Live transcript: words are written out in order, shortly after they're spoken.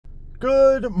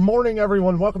Good morning,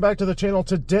 everyone. Welcome back to the channel.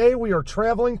 Today we are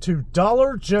traveling to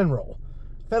Dollar General.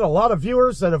 I've had a lot of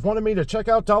viewers that have wanted me to check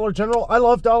out Dollar General. I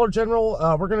love Dollar General.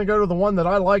 We're going to go to the one that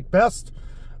I like best.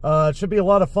 It should be a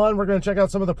lot of fun. We're going to check out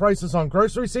some of the prices on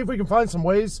groceries, see if we can find some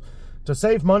ways to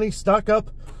save money, stock up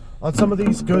on some of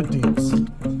these good deals.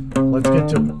 Let's get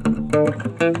to it.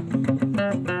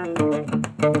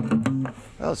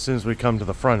 Well, as soon as we come to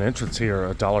the front entrance here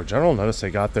at Dollar General, notice they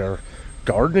got their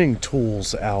gardening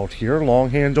tools out here. Long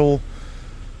handle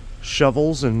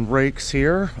shovels and rakes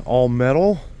here, all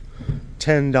metal.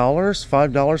 $10,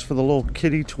 $5 for the little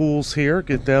kitty tools here.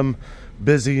 Get them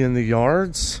busy in the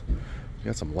yards.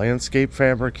 Got some landscape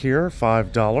fabric here,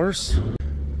 $5.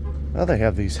 Now they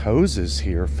have these hoses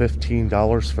here,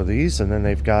 $15 for these. And then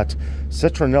they've got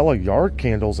citronella yard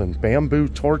candles and bamboo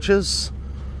torches.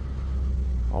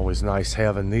 Always nice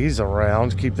having these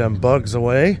around. Keep them bugs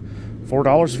away.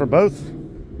 $4 for both.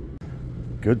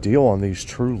 Good deal on these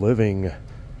True Living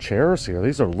chairs here.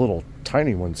 These are little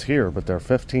tiny ones here, but they're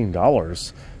 $15.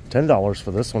 $10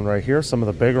 for this one right here. Some of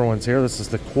the bigger ones here. This is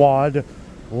the quad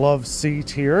love seat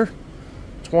here.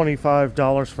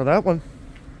 $25 for that one.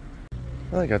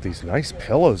 Well, they got these nice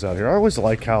pillows out here. I always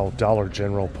like how Dollar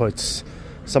General puts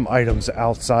some items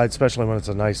outside, especially when it's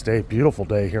a nice day. Beautiful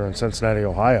day here in Cincinnati,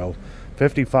 Ohio.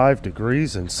 55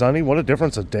 degrees and sunny. What a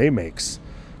difference a day makes.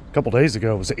 A couple days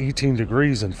ago it was 18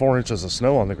 degrees and 4 inches of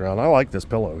snow on the ground. I like this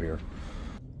pillow here.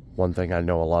 One thing I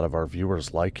know a lot of our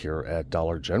viewers like here at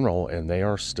Dollar General, and they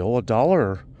are still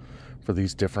 $1 for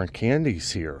these different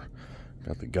candies here.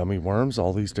 Got the gummy worms,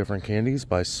 all these different candies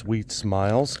by Sweet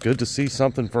Smiles. Good to see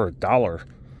something for $1.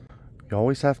 You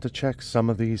always have to check some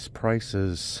of these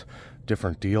prices,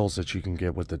 different deals that you can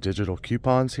get with the digital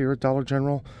coupons here at Dollar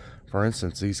General. For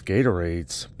instance, these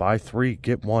Gatorades, buy 3,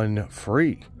 get 1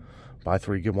 free. Buy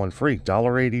 3, get 1 free.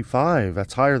 $1.85.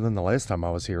 That's higher than the last time I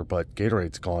was here, but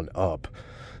Gatorade's gone up.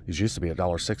 These used to be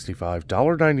 $1.65.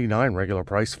 $1.99 regular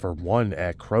price for 1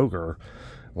 at Kroger,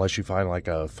 unless you find like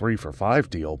a 3 for $5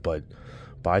 deal. But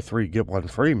buy 3, get 1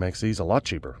 free makes these a lot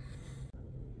cheaper.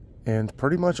 And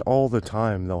pretty much all the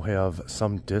time they'll have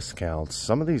some discounts.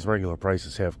 Some of these regular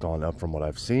prices have gone up from what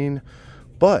I've seen.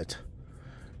 But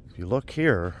if you look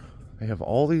here, they have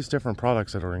all these different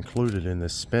products that are included in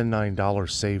this spend $9,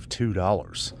 save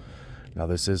 $2. Now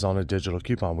this is on a digital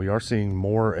coupon. We are seeing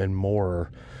more and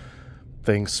more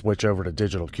things switch over to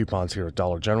digital coupons here at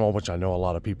Dollar General, which I know a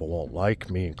lot of people won't like,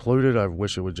 me included. I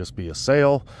wish it would just be a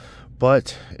sale,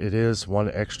 but it is one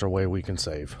extra way we can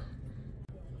save.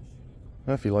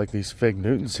 Now, if you like these Fig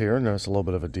Newtons here, notice a little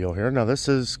bit of a deal here. Now this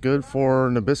is good for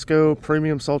Nabisco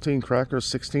Premium Saltine Crackers,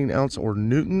 16 ounce, or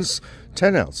Newtons,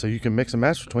 10 ounce. So you can mix and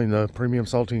match between the Premium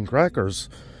Saltine Crackers,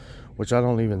 which I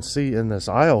don't even see in this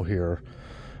aisle here.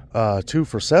 2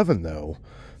 for $7 though.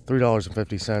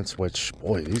 $3.50, which,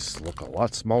 boy, these look a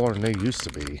lot smaller than they used to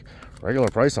be. Regular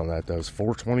price on that though is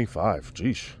 $4.25.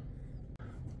 Geesh.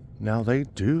 Now they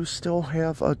do still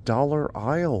have $1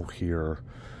 aisle here,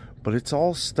 but it's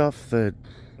all stuff that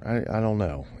I don't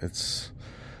know. It's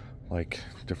like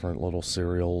different little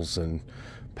cereals and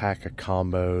pack of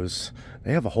combos.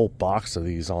 They have a whole box of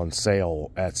these on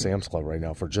sale at Sam's Club right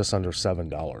now for just under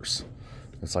 $7.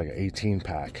 It's like an 18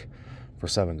 pack for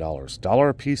 $7. $1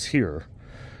 a piece here.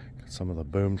 Got some of the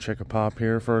Boom Chicka Pop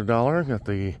here for $1. Got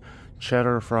the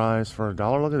cheddar fries for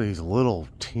 $1. Look at these little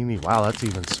teeny, wow, that's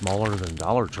even smaller than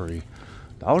Dollar Tree.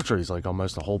 Dollar Tree is like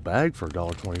almost a whole bag for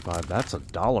 $1.25. That's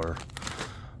 $1.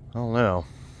 I don't know.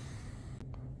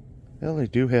 Well, they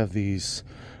do have these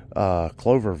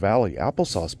Clover Valley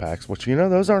applesauce packs, which, you know,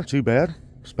 those aren't too bad,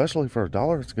 especially for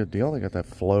 $1. It's a good deal. They got that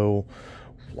Flow,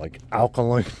 like,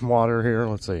 alkaline water here.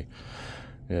 Let's see.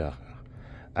 Yeah,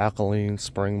 alkaline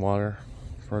spring water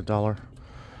for $1.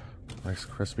 Nice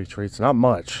crispy treats. Not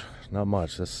much. Not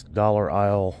much. This $1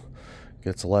 aisle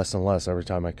gets less and less every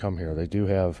time I come here. They do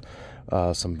have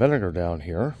some vinegar down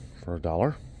here for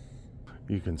 $1.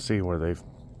 You can see where they've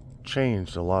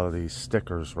changed a lot of these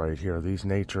stickers right here. These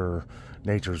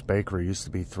Nature's Bakery used to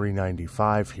be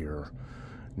 $3.95 here.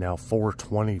 Now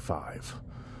 $4.25.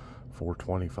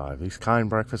 $4.25. These Kind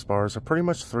breakfast bars are pretty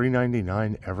much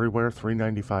 $3.99 everywhere.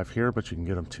 $3.95 here, but you can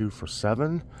get them 2 for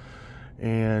 $7.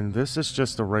 And this is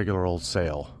just a regular old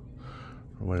sale.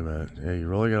 Wait a minute. Yeah, you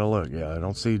really gotta look. Yeah, I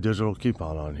don't see digital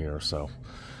coupon on here, so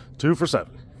 2 for $7.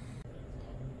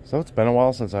 So it's been a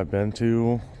while since I've been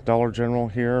to Dollar General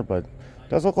here, but it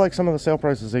does look like some of the sale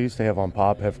prices they used to have on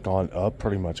Pop have gone up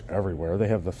pretty much everywhere. They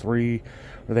have the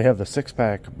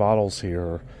 6-pack bottles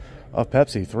here of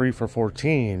Pepsi, 3 for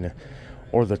 $14,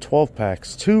 or the 12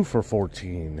 packs, 2 for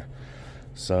 $14.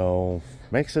 So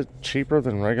makes it cheaper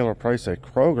than regular price at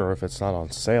Kroger if it's not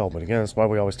on sale. But again, that's why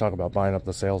we always talk about buying up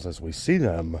the sales as we see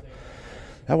them.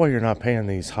 That way you're not paying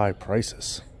these high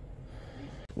prices.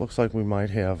 Looks like we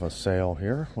might have a sale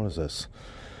here. What is this?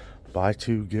 Buy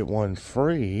two, get one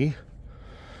free.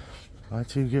 Buy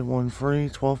two, get one free.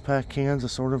 12-pack cans,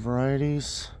 assorted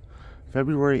varieties.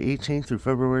 February 18th through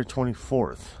February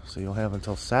 24th. So you'll have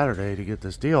until Saturday to get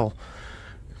this deal.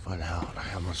 Find out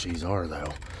how much these are,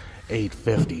 though.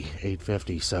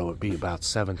 $8.50, so it'd be about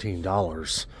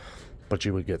 $17, but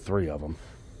you would get 3 of them.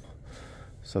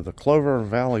 So the Clover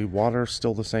Valley water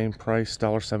still the same price,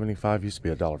 $1.75. Used to be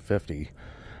 $1.50.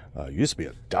 Used to be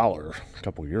 $1 a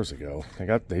couple years ago.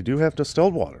 They do have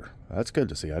distilled water. That's good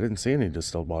to see. I didn't see any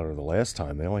distilled water the last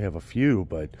time. They only have a few,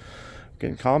 but I'm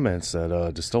getting comments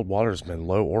that distilled water has been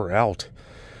low or out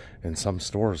in some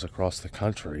stores across the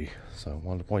country. So I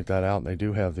wanted to point that out. And they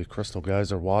do have the Crystal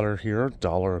Geyser water here,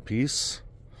 $1 a piece.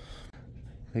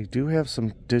 They do have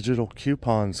some digital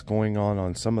coupons going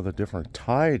on some of the different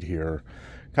Tide here.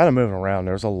 Kind of moving around.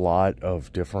 There's a lot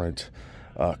of different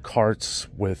carts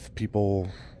with people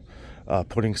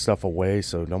putting stuff away,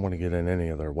 so don't want to get in any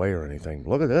of their way or anything.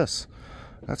 Look at this.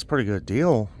 That's a pretty good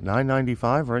deal.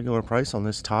 $9.95 regular price on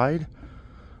this Tide.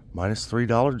 Minus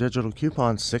 $3 digital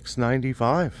coupon,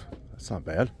 $6.95. That's not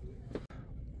bad.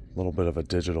 A little bit of a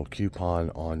digital coupon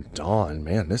on Dawn.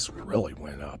 Man, this really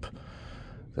went up.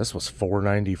 This was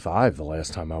 $4.95 the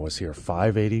last time I was here.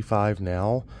 $5.85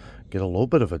 now. Get a little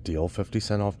bit of a deal.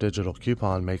 50% off digital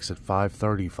coupon makes it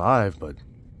 $5.35, but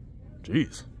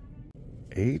geez.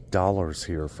 $8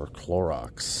 here for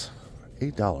Clorox.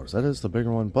 $8. That is the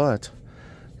bigger one, but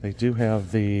they do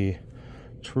have the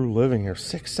True Living here.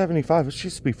 $6.75. It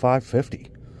used to be $5.50.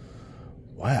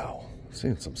 Wow.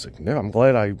 Seeing some significant. I'm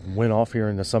glad I went off here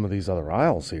into some of these other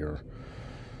aisles here.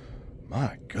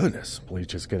 My goodness,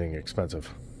 bleach is getting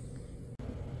expensive.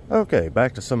 Okay,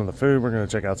 back to some of the food. We're going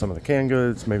to check out some of the canned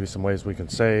goods, maybe some ways we can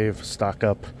save, stock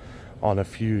up on a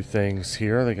few things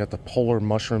here. They got the polar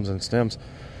mushrooms and stems.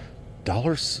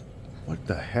 Dollars, what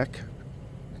the heck?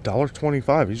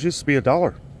 $1.25. These used to be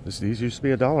 $1. These used to be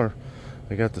 $1.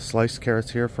 They got the sliced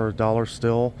carrots here for $1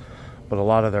 still, but a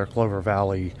lot of their Clover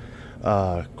Valley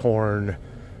corn,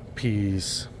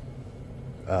 peas,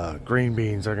 green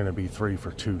beans are going to be 3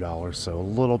 for $2, so a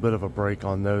little bit of a break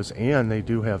on those. And they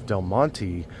do have Del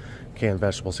Monte canned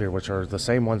vegetables here, which are the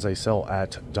same ones they sell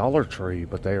at Dollar Tree,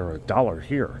 but they are $1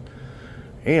 here.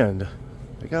 And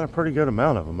they got a pretty good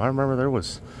amount of them. I remember there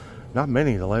was not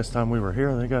many the last time we were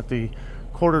here. They got the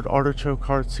quartered artichoke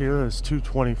hearts here. It's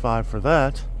 $2.25 for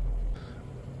that.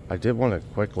 I did want to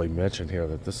quickly mention here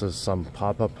that this is some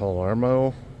Papa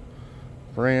Palermo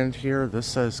brand here. This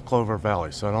says Clover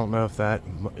Valley, so I don't know if that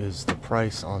is the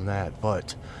price on that,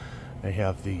 but they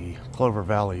have the Clover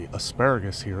Valley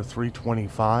asparagus here,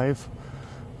 $3.25.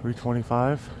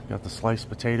 $3.25. Got the sliced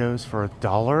potatoes for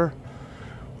 $1.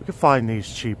 We could find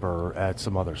these cheaper at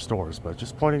some other stores, but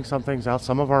just pointing some things out.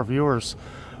 Some of our viewers,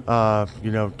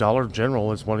 you know, Dollar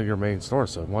General is one of your main stores,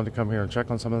 so I wanted to come here and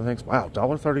check on some of the things. Wow,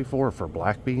 $1.34 for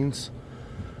black beans.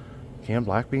 Canned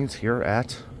black beans here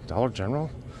at Dollar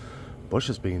General.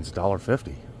 Bush's beans,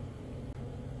 $1.50.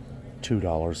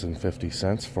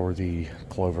 $2.50 for the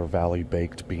Clover Valley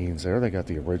baked beans there. They got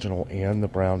the original and the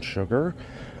brown sugar.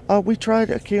 We tried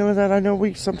a can of that. I know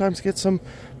we sometimes get some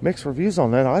mixed reviews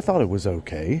on that. I thought it was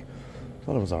okay.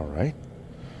 Thought it was alright.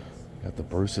 Got the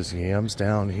Bruce's yams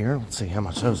down here. Let's see how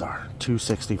much those are.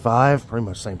 $2.65. Pretty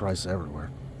much same price everywhere.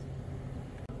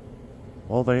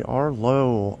 Well, they are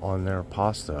low on their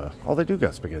pasta. Oh, they do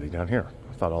got spaghetti down here.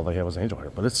 I thought all they had was angel hair,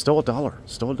 but it's still $1.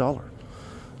 Still $1.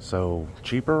 So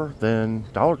cheaper than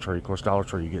Dollar Tree. Of course, Dollar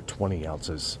Tree you get 20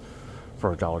 ounces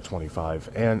for $1.25.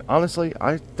 And honestly,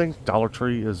 I think Dollar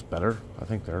Tree is better. I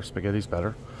think their spaghetti's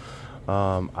better.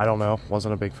 I don't know.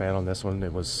 Wasn't a big fan on this one.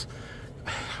 It was,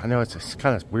 I know it's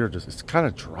kind of weird. It's kind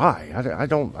of dry. I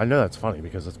know that's funny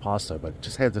because it's pasta, but it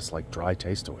just had this like dry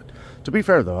taste to it. To be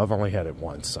fair though, I've only had it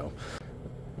once, so.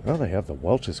 Well, they have the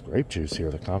Welch's grape juice here.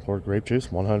 The Concord grape juice,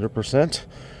 100%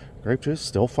 grape juice,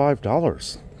 still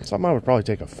 $5. Something I would probably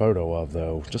take a photo of,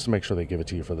 though, just to make sure they give it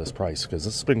to you for this price, because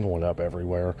this has been going up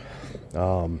everywhere.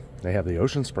 They have the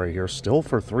Ocean Spray here, still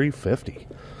for $3.50.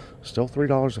 Still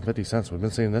 $3.50. We've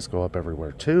been seeing this go up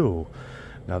everywhere, too.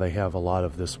 Now, they have a lot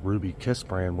of this Ruby Kiss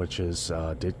brand, which is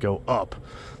did go up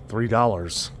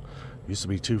 $3. Used to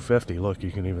be $2.50. Look, you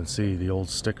can even see the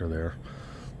old sticker there.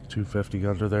 $2.50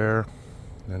 under there.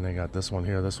 Then they got this one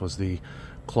here. This was the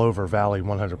Clover Valley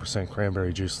 100%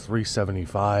 cranberry juice,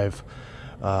 $3.75.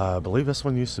 I believe this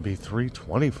one used to be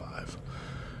 $3.25.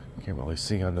 Can't really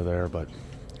see under there, but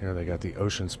Here they got the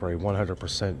Ocean Spray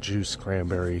 100% juice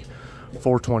cranberry,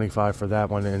 $4.25 for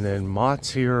that one. And then Mott's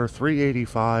here,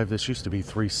 $3.85. This used to be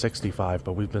 $3.65,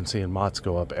 but we've been seeing Mott's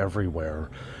go up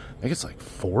everywhere. I think it's like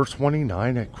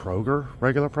 $4.29 at Kroger,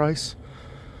 regular price.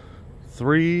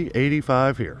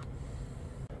 $3.85 here.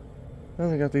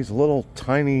 And they got these little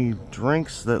tiny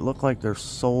drinks that look like they're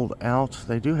sold out.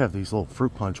 They do have these little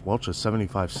fruit punch Welch's,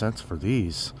 75 cents for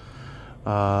these.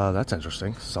 That's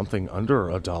interesting. Something under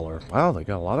 $1. Wow, they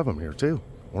got a lot of them here too.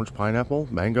 Orange pineapple,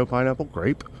 mango pineapple,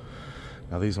 grape.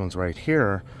 Now these ones right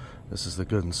here, this is the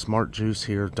Good and Smart juice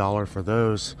here, $1 for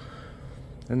those.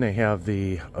 Then they have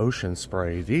the Ocean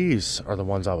Spray. These are the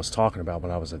ones I was talking about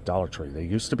when I was at Dollar Tree. They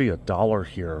used to be $1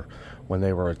 here when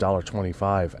they were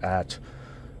 $1.25 at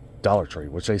Dollar Tree,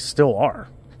 which they still are.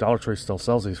 Dollar Tree still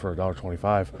sells these for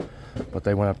 $1.25, but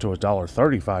they went up to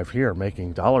 $1.35 here,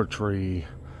 making Dollar Tree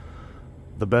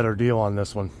the better deal on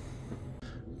this one.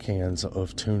 Cans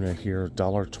of tuna here,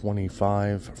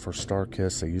 $1.25 for Star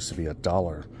Kiss. They used to be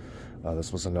 $1.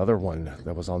 This was another one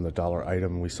that was on the dollar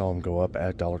item. We saw them go up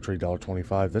at Dollar Tree,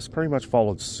 $1.25. This pretty much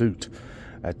followed suit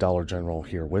at Dollar General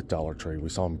here with Dollar Tree. We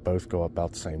saw them both go up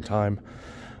about the same time.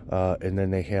 And then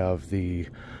they have the,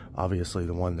 obviously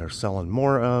the one they're selling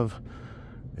more of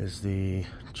is the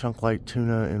Chunk Light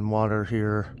Tuna in water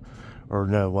here. Or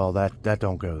no, well, that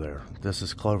don't go there. This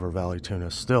is Clover Valley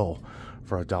tuna, still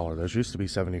for $1. Those used to be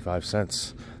 75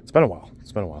 cents. It's been a while.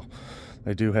 It's been a while.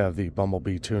 They do have the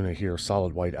Bumblebee tuna here,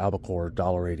 solid white albacore,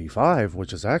 $1.85,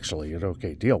 which is actually an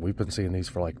okay deal. We've been seeing these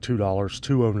for like $2,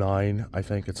 $2.09, I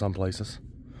think, at some places.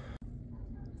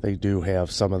 They do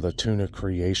have some of the tuna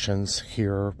creations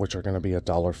here, which are going to be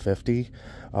 $1.50.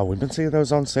 We've been seeing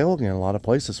those on sale again in a lot of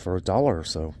places for $1,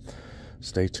 so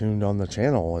stay tuned on the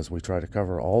channel as we try to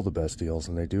cover all the best deals.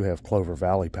 And they do have Clover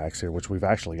Valley packs here, which we've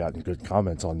actually gotten good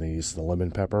comments on these. The lemon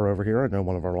pepper over here, I know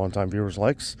one of our longtime viewers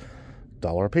likes.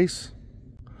 $1 a piece.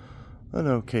 An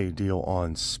okay deal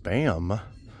on Spam.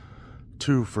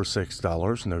 2 for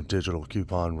 $6. No digital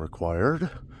coupon required.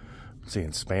 I'm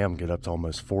seeing Spam get up to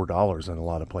almost $4 in a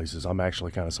lot of places. I'm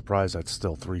actually kind of surprised that's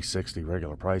still $3.60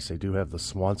 regular price. They do have the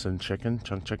Swanson chicken,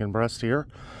 chunk chicken breast here.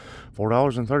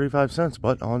 $4.35,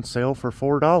 but on sale for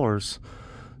 $4.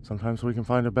 Sometimes we can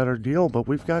find a better deal, but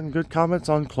we've gotten good comments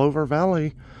on Clover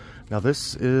Valley. Now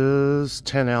this is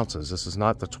 10 ounces. This is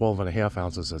not the 12.5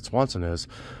 ounces that Swanson is,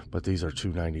 but these are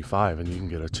 $2.95, and you can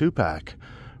get a 2-pack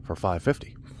for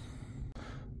 $5.50.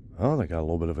 Oh, they got a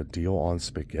little bit of a deal on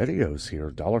SpaghettiOs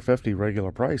here. $1.50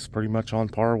 regular price, pretty much on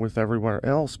par with everywhere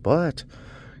else, but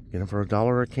get them for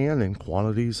 $1 a can in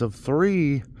quantities of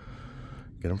 3.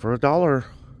 Get them for $1.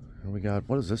 And we got,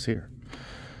 what is this here?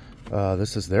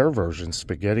 This is their version,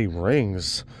 spaghetti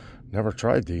rings. Never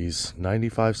tried these.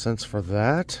 95 cents for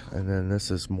that. And then this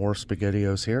is more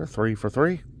SpaghettiOs here, 3 for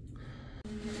 $3.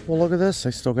 Well, look at this.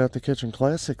 They still got the Kitchen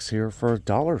Classics here for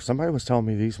 $1. Somebody was telling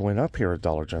me these went up here at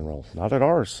Dollar General. Not at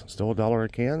ours. Still $1 a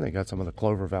can. They got some of the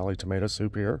Clover Valley tomato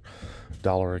soup here.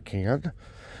 $1 a can.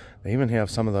 They even have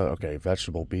some of the,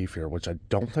 vegetable beef here, which I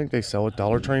don't think they sell at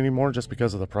Dollar Tree anymore just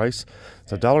because of the price.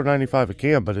 It's $1.95 a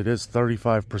can, but it is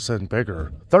 35%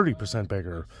 bigger, 30%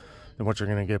 bigger than what you're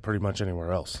going to get pretty much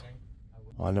anywhere else.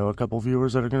 Well, I know a couple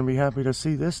viewers that are going to be happy to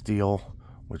see this deal,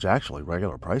 which actually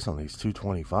regular price on these,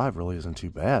 $2.25, really isn't too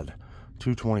bad.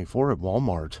 $2.24 at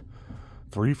Walmart.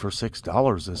 3 for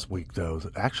 $6 this week, though.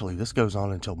 Actually, this goes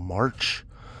on until March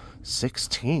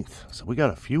 16th, so we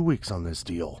got a few weeks on this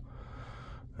deal.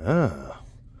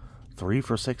 3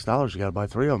 for $6. You got to buy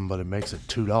 3 of them, but it makes it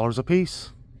 $2 a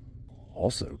piece.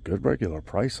 Also, good regular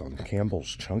price on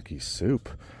Campbell's Chunky Soup.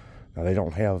 Now, they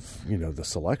don't have, the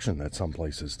selection that some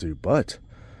places do, but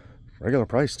regular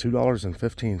price,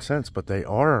 $2.15, but they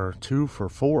are 2 for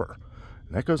 $4.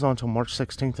 And that goes on until March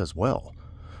 16th as well.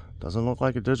 Doesn't look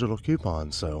like a digital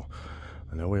coupon, so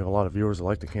I know we have a lot of viewers that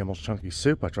like the Campbell's Chunky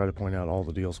Soup. I try to point out all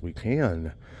the deals we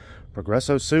can.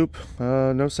 Progresso soup,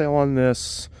 no sale on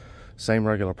this. Same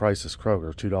regular price as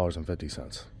Kroger,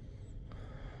 $2.50.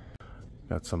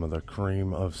 Got some of the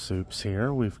cream of soups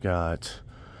here. We've got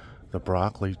the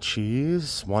broccoli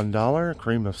cheese, $1.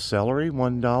 Cream of celery,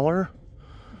 $1.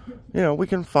 We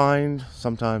can find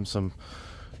sometimes some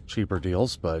cheaper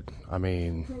deals, but I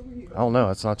mean, I don't know,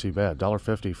 it's not too bad.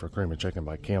 $1.50 for cream of chicken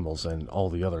by Campbell's and all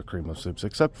the other cream of soups,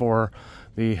 except for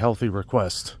the healthy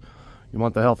request. You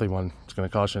want the healthy one, it's going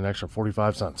to cost you an extra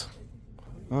 45 cents.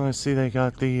 I see they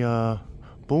got the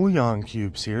bouillon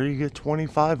cubes here. You get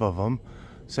 25 of them.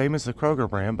 Same as the Kroger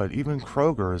brand, but even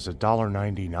Kroger is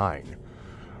 $1.99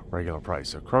 regular price.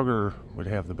 So Kroger would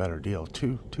have the better deal.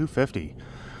 $2.50.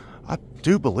 I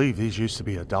do believe these used to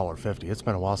be $1.50. It's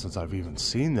been a while since I've even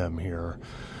seen them here.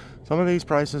 Some of these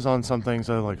prices on some things,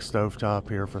 though, like stovetop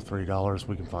here for $3,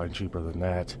 we can find cheaper than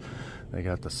that. They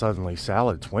got the Suddenly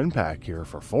Salad twin pack here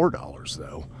for $4,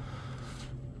 though.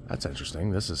 That's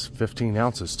interesting. This is 15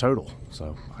 ounces total,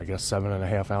 so I guess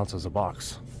 7.5 ounces a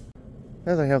box.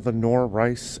 And they have the Knorr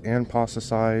rice and pasta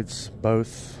sides,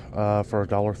 both for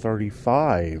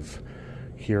 $1.35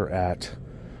 here at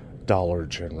Dollar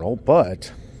General,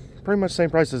 but pretty much the same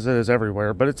price as it is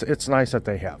everywhere. But it's nice that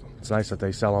they have them. It's nice that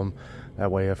they sell them. That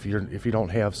way, if you don't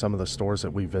have some of the stores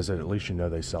that we visit, at least you know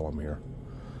they sell them here.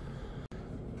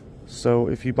 So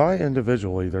if you buy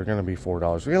individually, they're going to be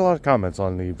 $4. We get a lot of comments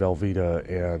on the Velveeta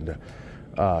and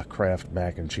Kraft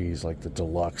mac and cheese, like the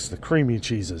deluxe, the creamy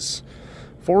cheeses.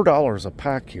 $4 a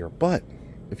pack here, but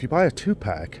if you buy a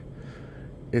 2-pack,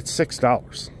 it's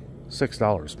 $6.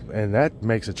 $6, and that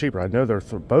makes it cheaper. I know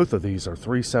both of these are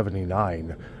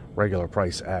 $3.79 regular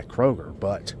price at Kroger,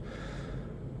 but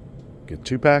get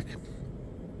 2-pack,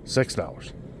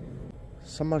 $6.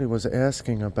 Somebody was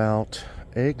asking about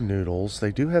egg noodles.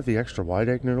 They do have the extra wide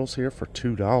egg noodles here for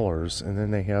 $2, and then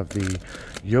they have the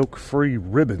yolk-free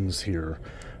ribbons here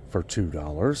for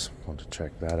 $2. Want to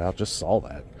check that out. Just saw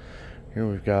that. Here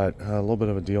we've got a little bit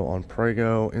of a deal on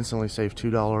Prego. Instantly save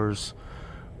 $2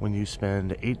 when you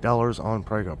spend $8 on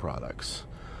Prego products.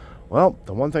 Well,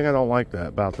 the one thing I don't like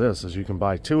about this is you can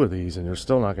buy 2 of these and you're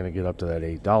still not going to get up to that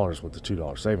 $8 with the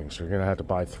 $2 savings. So you're going to have to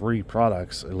buy 3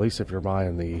 products, at least if you're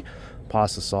buying the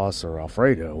pasta sauce or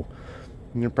Alfredo.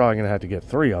 And you're probably going to have to get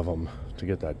 3 of them to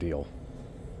get that deal.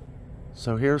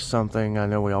 So here's something, I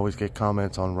know we always get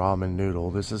comments on ramen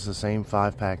noodle. This is the same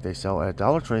 5-pack they sell at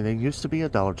Dollar Tree. They used to be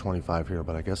 $1.25 here,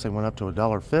 but I guess they went up to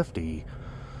 $1.50.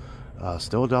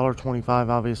 Still $1.25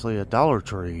 obviously at Dollar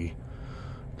Tree.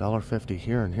 $1.50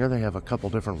 here, and here they have a couple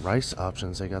different rice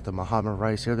options. They got the Muhammad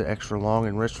rice here, the extra long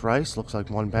enriched rice, looks like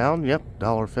 1 pound. Yep,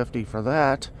 $1.50 for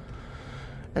that.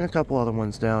 And a couple other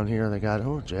ones down here. They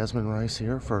got jasmine rice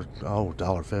here for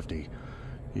 $1.50.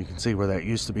 You can see where that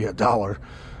used to be $1.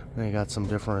 They got some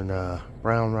different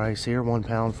brown rice here, 1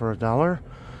 pound for $1.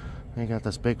 They got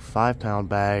this big 5-pound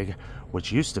bag,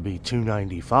 which used to be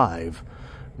 $2.95,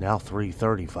 now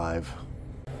 $3.35.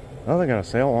 Well, they got a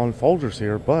sale on Folgers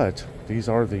here, but these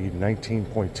are the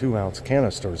 19.2 ounce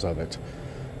canisters of it,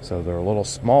 so they're a little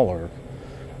smaller.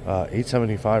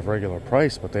 $8.75 regular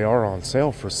price, but they are on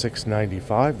sale for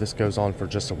 $6.95. This goes on for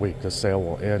just a week. This sale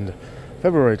will end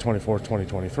February 24th,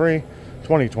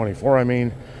 2024, I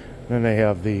mean. Then they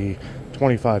have the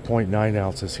 25.9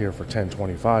 ounces here for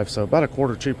 $10.25, so about a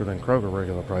quarter cheaper than Kroger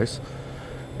regular price.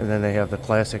 And then they have the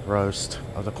classic roast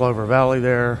of the Clover Valley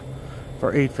there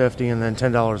for $8.50, and then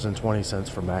 $10.20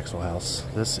 for Maxwell House.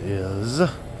 This is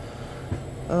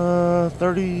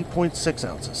 30.6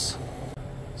 ounces.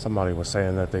 Somebody was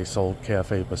saying that they sold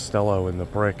Cafe Bustelo in the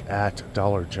brick at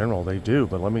Dollar General. They do,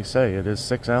 but let me say, it is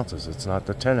 6 ounces. It's not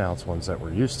the 10-ounce ones that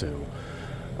we're used to.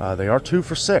 They are 2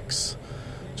 for $6.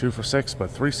 2 for $6, but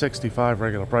 $3.65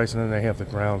 regular price, and then they have the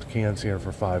ground cans here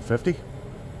for $5.50.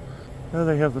 Now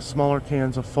they have the smaller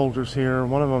cans of Folgers here.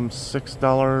 One of them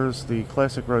 $6, the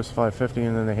classic roast $5.50,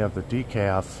 and then they have the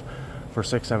decaf for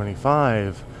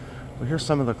 $6.75. Well, here's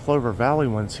some of the Clover Valley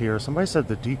ones here. Somebody said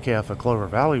the decaf at Clover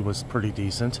Valley was pretty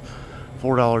decent.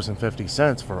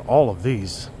 $4.50 for all of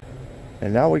these.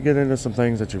 And now we get into some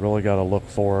things that you really got to look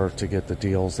for to get the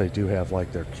deals. They do have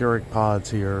like their Keurig pods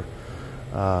here,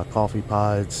 coffee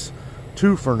pods,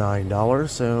 2 for $9,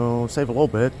 so save a little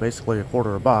bit, basically a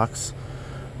quarter a box,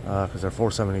 because they're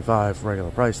 $4.75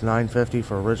 regular price. $9.50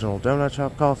 for original donut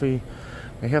shop coffee.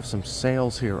 They have some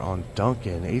sales here on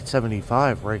Dunkin',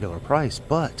 $8.75 regular price,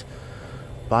 but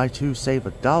buy 2, save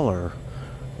 $1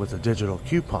 with a digital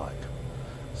coupon.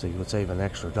 So you would save an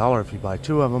extra $1 if you buy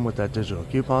 2 of them with that digital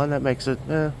coupon. That makes it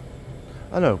an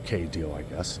okay deal, I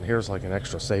guess. And here's like an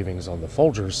extra savings on the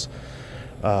Folgers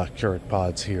Keurig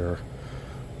pods here.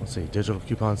 Let's see, digital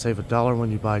coupon, save $1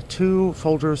 when you buy 2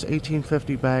 Folgers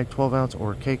 1850 bag 12-ounce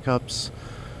or K-Cups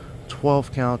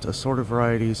 12-count assorted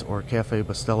varieties, or Cafe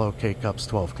Bustelo K-Cups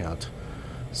 12-count.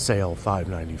 Sale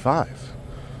 $5.95.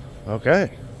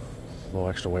 Okay. A little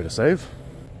extra way to save.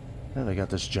 And they got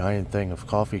this giant thing of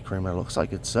coffee creamer. It looks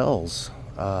like it sells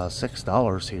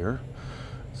 $6 here.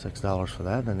 $6 for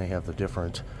that. Then they have the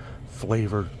different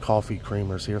flavored coffee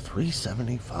creamers here.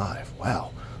 $3.75.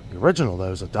 Wow. The original,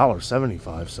 though, is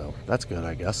 $1.75, so that's good,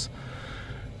 I guess.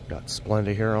 Got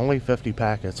Splenda here. Only 50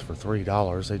 packets for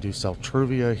 $3. They do sell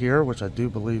Truvia here, which I do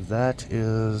believe that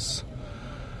is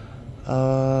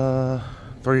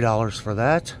 $3 for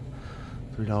that.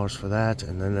 $3 for that,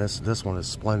 and then this one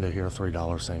is Splenda here,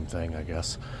 $3, same thing, I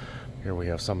guess. Here we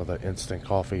have some of the instant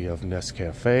coffee of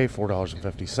Nescafe, $4.50,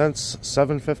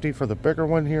 $7.50 for the bigger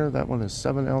one here. That one is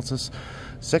 7 ounces,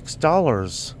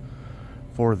 $6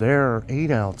 for their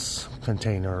 8-ounce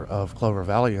container of Clover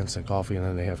Valley instant coffee. And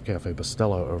then they have Cafe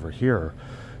Bustelo over here,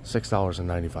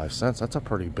 $6.95. That's a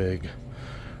pretty big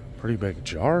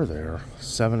jar there.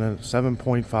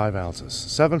 7.5 ounces,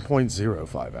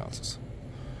 7.05 ounces.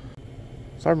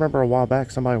 So I remember a while back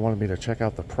somebody wanted me to check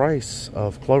out the price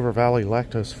of Clover Valley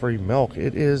lactose-free milk.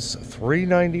 It is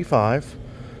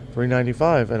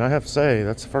 $3.95, and I have to say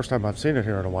that's the first time I've seen it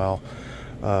here in a while.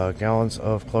 Gallons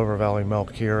of Clover Valley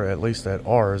milk here, at least at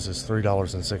ours, is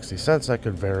 $3.60. That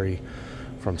could vary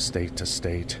from state to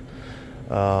state.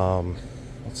 Let's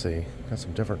see, got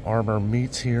some different Armor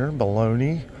meats here.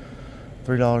 Bologna,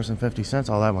 $3.50.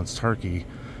 Oh, that one's turkey.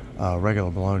 Regular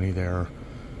bologna there,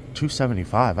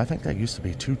 $2.75. I think that used to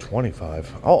be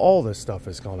 $2.25. All this stuff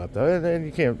has gone up though, and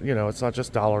you can't, it's not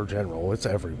just Dollar General, it's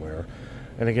everywhere.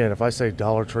 And again, if I say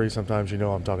Dollar Tree, sometimes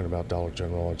I'm talking about Dollar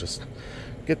General. I just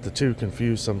get the two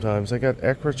confused sometimes. They got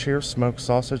Eckrich here, smoked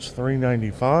sausage,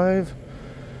 $3.95,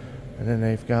 and then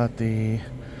they've got the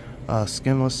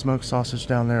skinless smoked sausage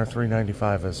down there,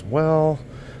 $3.95 as well.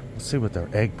 Let's see what their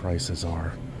egg prices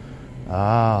are.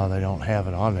 They don't have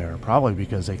it on there, probably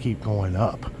because they keep going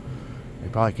up. They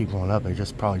probably keep going up. They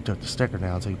just probably took the sticker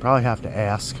down, so you probably have to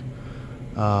ask.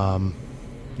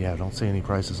 Yeah, I don't see any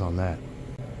prices on that.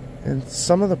 And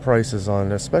some of the prices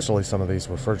on, especially some of these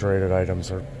refrigerated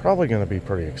items, are probably going to be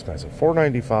pretty expensive.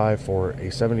 $4.95 for a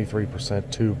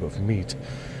 73% tube of meat,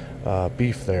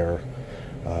 beef there.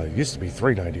 It used to be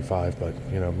 $3.95, but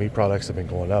meat products have been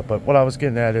going up. But what I was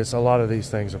getting at is a lot of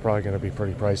these things are probably going to be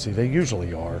pretty pricey. They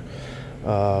usually are.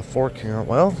 4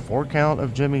 count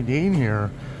of Jimmy Dean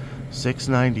here,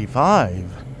 $6.95.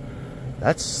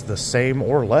 That's the same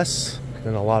or less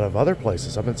than a lot of other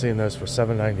places. I've been seeing those for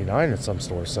 $7.99 at some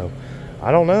stores, so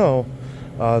I don't know.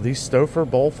 These Stouffer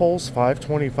bowlfuls,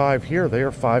 $5.25 here. They are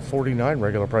 $5.49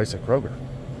 regular price at Kroger.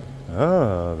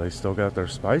 They still got their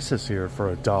spices here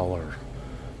for $1.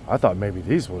 I thought maybe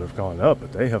these would have gone up,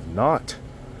 but they have not.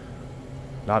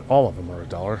 Not all of them are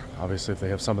 $1. Obviously, if they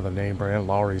have some of the name brand,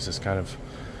 Lawry's is kind of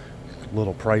a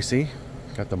little pricey.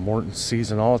 Got the Morton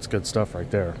seasonal, it's good stuff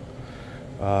right there.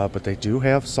 But they do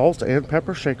have salt and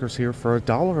pepper shakers here for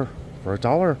 $1. For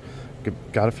 $1.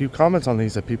 Got a few comments on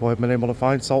these that people have been able to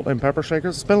find salt and pepper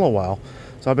shakers. It's been a little while,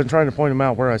 so I've been trying to point them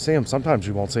out where I see them. Sometimes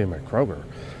you won't see them at Kroger.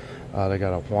 They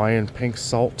got a Hawaiian pink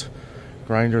salt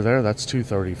grinder there. That's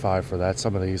 $2.35 for that.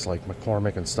 Some of these like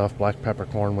McCormick and stuff, black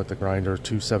peppercorn with the grinder,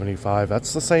 $2.75.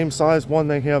 That's the same size one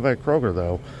they have at Kroger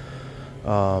though.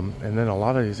 And then a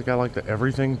lot of these, they got like the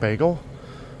everything bagel.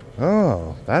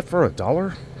 Oh, that for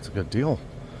 $1? It's a good deal.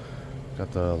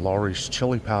 Got the Lawry's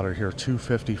chili powder here,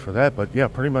 $2.50 for that. But yeah,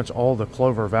 pretty much all the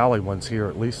Clover Valley ones here,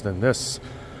 at least in this.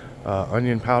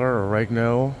 Onion powder,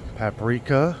 oregano,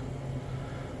 paprika,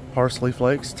 parsley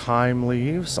flakes, thyme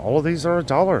leaves. All of these are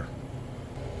 $1.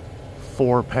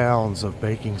 4 pounds of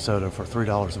baking soda for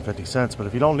 $3.50. But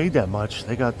if you don't need that much,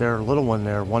 they got their little one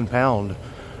there, 1 pound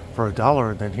for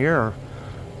 $1. And then here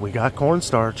we got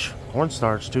cornstarch.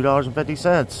 Cornstarch,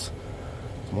 $2.50. It's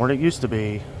more than it used to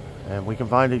be, and we can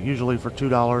find it usually for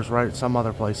 $2 right at some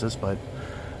other places. But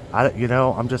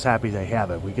I'm just happy they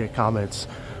have it. We get comments.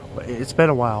 It's been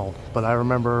a while, but I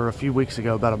remember a few weeks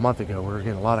ago, about a month ago, we were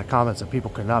getting a lot of comments that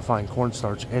people could not find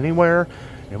cornstarch anywhere.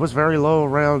 It was very low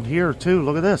around here too.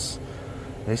 Look at this.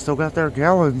 They still got their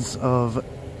gallons of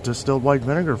distilled white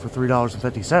vinegar for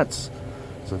 $3.50.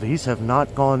 So these have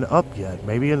not gone up yet.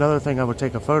 Maybe another thing I would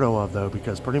take a photo of though,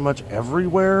 because pretty much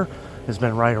everywhere has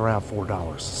been right around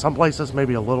 $4. Some places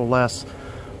maybe a little less,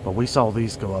 but we saw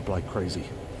these go up like crazy.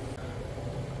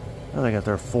 And they got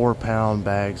their 4-pound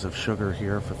bags of sugar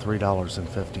here for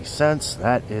 $3.50.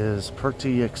 That is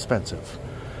pretty expensive.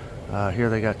 Here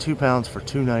they got 2 pounds for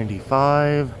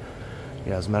 $2.95.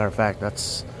 Yeah, as a matter of fact,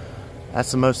 that's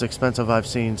the most expensive I've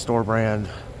seen store brand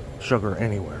sugar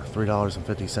anywhere,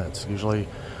 $3.50. Usually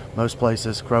most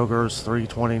places, Kroger's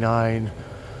 $3.29,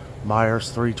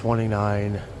 Meijer's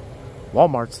 $3.29,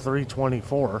 Walmart's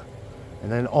 $3.24,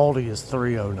 and then Aldi is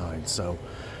 $3.09. So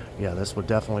yeah, this would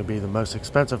definitely be the most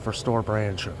expensive for store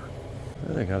brand sugar.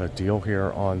 And they got a deal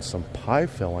here on some pie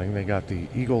filling. They got the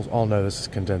Eagles. Oh no, this is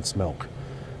condensed milk.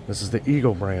 This is the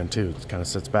Eagle brand too. It kind of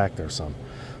sits back there some.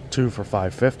 2 for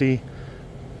 $5.50.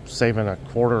 Saving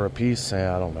 $0.25 a piece.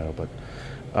 I don't know,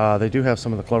 but they do have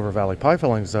some of the Clover Valley pie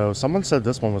fillings though. Someone said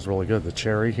this one was really good. The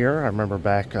cherry here. I remember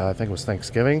back, I think it was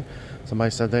Thanksgiving.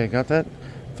 Somebody said they got that.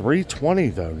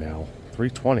 $3.20 though now.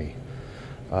 $3.20.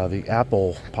 The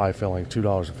apple pie filling,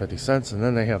 $2.50. And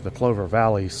then they have the Clover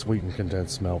Valley sweetened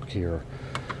condensed milk here.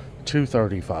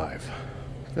 $2.35. I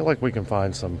feel like we can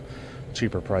find some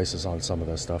cheaper prices on some of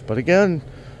this stuff, but again,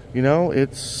 you know,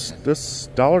 it's this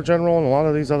Dollar General and a lot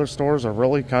of these other stores are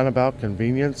really kind of about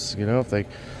convenience. You know, if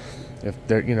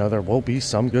there, you know, there will be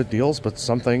some good deals, but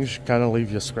some things kind of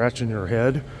leave you scratching your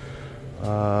head.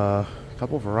 A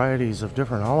couple varieties of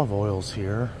different olive oils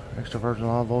here. Extra virgin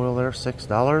olive oil there,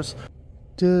 $6.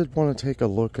 Did want to take a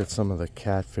look at some of the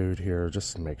cat food here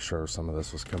just to make sure some of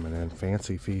this was coming in.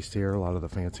 Fancy Feast here, a lot of the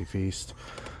Fancy Feast,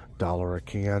 $1 a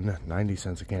can, 90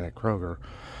 cents a can at Kroger.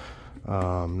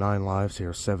 9 Lives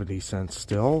here, 70 cents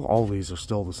still. All these are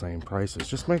still the same prices,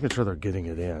 just making sure they're getting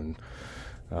it in.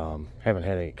 Haven't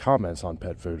had any comments on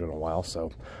pet food in a while,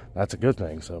 so that's a good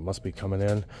thing. So it must be coming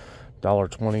in.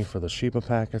 $1.20 for the Sheba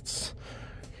packets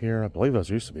here. I believe those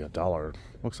used to be $1.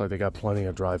 Looks like they got plenty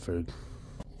of dry food.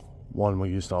 One we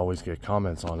used to always get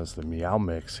comments on is the Meow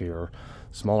Mix here.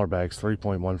 Smaller bags,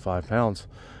 3.15 pounds.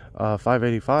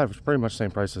 $5.85, which is pretty much the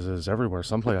same prices as everywhere.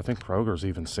 Someplace, I think Kroger's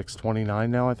even $6.29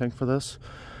 now, I think, for this.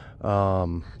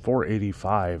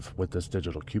 $4.85 with this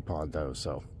digital coupon, though.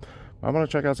 So I'm going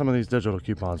to check out some of these digital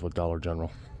coupons with Dollar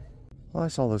General. Well, I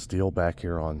saw this deal back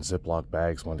here on Ziploc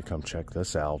bags. Wanted to come check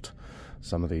this out.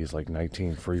 Some of these, like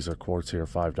 19 freezer quarts here,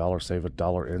 $5. Save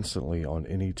 $1 instantly on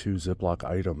any 2 Ziploc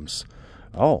items.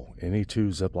 Oh, any 2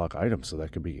 Ziploc items. So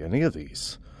that could be any of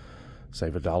these.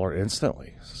 Save $1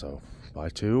 instantly. So buy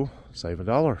 2, save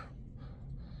 $1.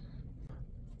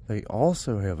 They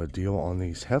also have a deal on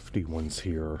these hefty ones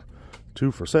here.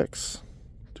 2 for $6.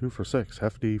 2 for $6.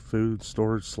 Hefty food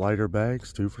storage slider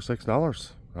bags, 2 for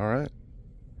 $6. All right.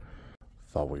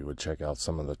 Thought we would check out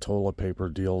some of the toilet paper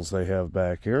deals they have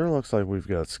back here. Looks like we've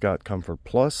got Scott Comfort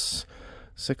Plus,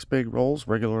 6 big rolls,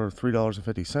 regular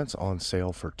 $3.50, on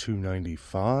sale for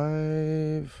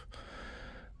 $2.95.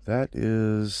 That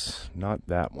is not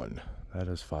that one. That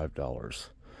is $5.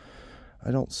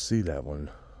 I don't see that one.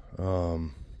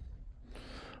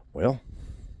 Well,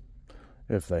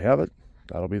 if they have it,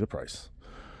 that'll be the price.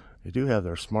 They do have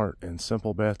their Smart and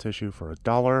Simple bath tissue for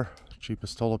 $1.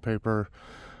 Cheapest toilet paper.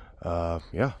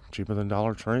 Yeah, cheaper than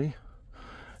Dollar Tree.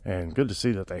 And good to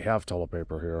see that they have toilet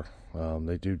paper here.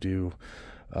 They do deal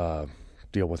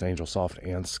with Angel Soft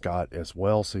and Scott as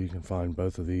well, so you can find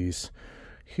both of these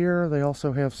here. They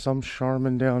also have some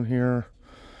Charmin down here.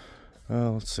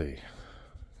 Let's see.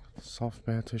 Soft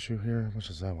bath tissue here. How much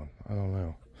is that one? I don't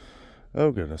know.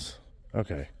 Oh, goodness.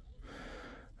 Okay.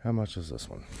 How much is this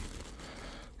one?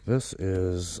 This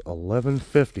is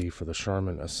 $11.50 for the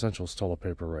Charmin Essentials toilet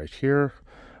paper right here.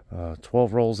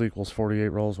 12 rolls equals 48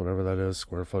 rolls, whatever that is,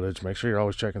 square footage. Make sure you're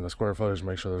always checking the square footage.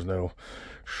 Make sure there's no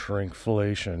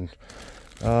shrinkflation.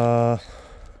 That's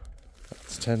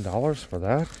 $10 for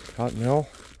that. Cottonelle.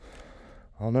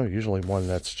 I don't know, usually one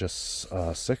that's just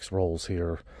 6 rolls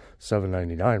here,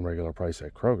 $7.99 regular price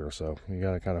at Kroger, so you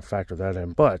got to kind of factor that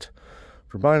in. But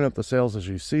for buying up the sales as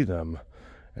you see them,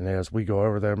 and as we go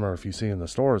over them, or if you see in the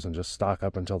stores and just stock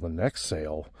up until the next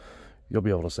sale, you'll be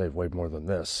able to save way more than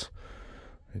this.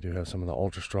 They do have some of the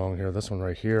Ultra Strong here. This one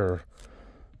right here,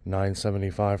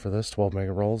 $9.75 for this. 12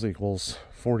 mega rolls equals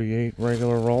 48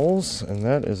 regular rolls, and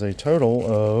that is a total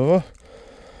of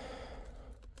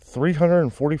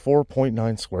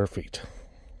 344.9 square feet.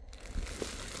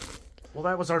 Well,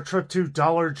 that was our trip to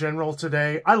Dollar General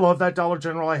today. I love that Dollar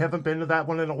General. I haven't been to that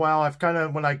one in a while.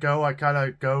 When I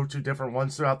go to different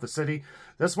ones throughout the city.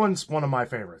 This one's one of my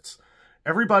favorites.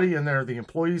 Everybody in there, the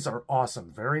employees are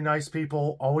awesome. Very nice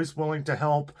people, always willing to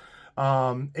help.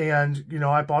 And, you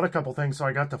know, I bought a couple things, so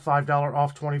I got the $5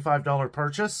 off $25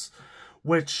 purchase,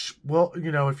 which will,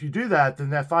 you know, if you do that, then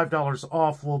that $5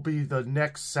 off will be the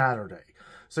next Saturday.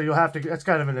 So you'll have to, that's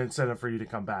kind of an incentive for you to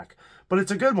come back. But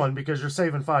it's a good one because you're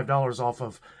saving $5 off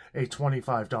of a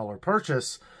 $25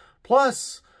 purchase.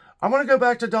 Plus, I want to go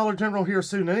back to Dollar General here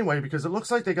soon anyway, because it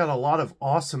looks like they got a lot of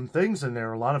awesome things in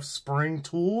there. A lot of spring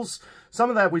tools. Some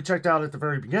of that we checked out at the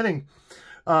very beginning.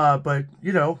 But,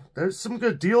 you know, there's some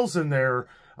good deals in there.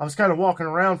 I was kind of walking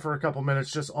around for a couple minutes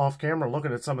just off camera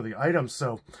looking at some of the items.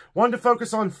 So, wanted to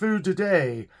focus on food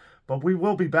today. But we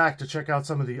will be back to check out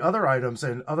some of the other items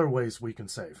and other ways we can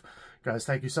save. Guys,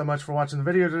 thank you so much for watching the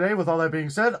video today. With all that being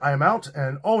said, I am out.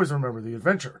 And always remember, the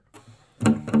adventure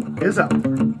is out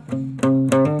there.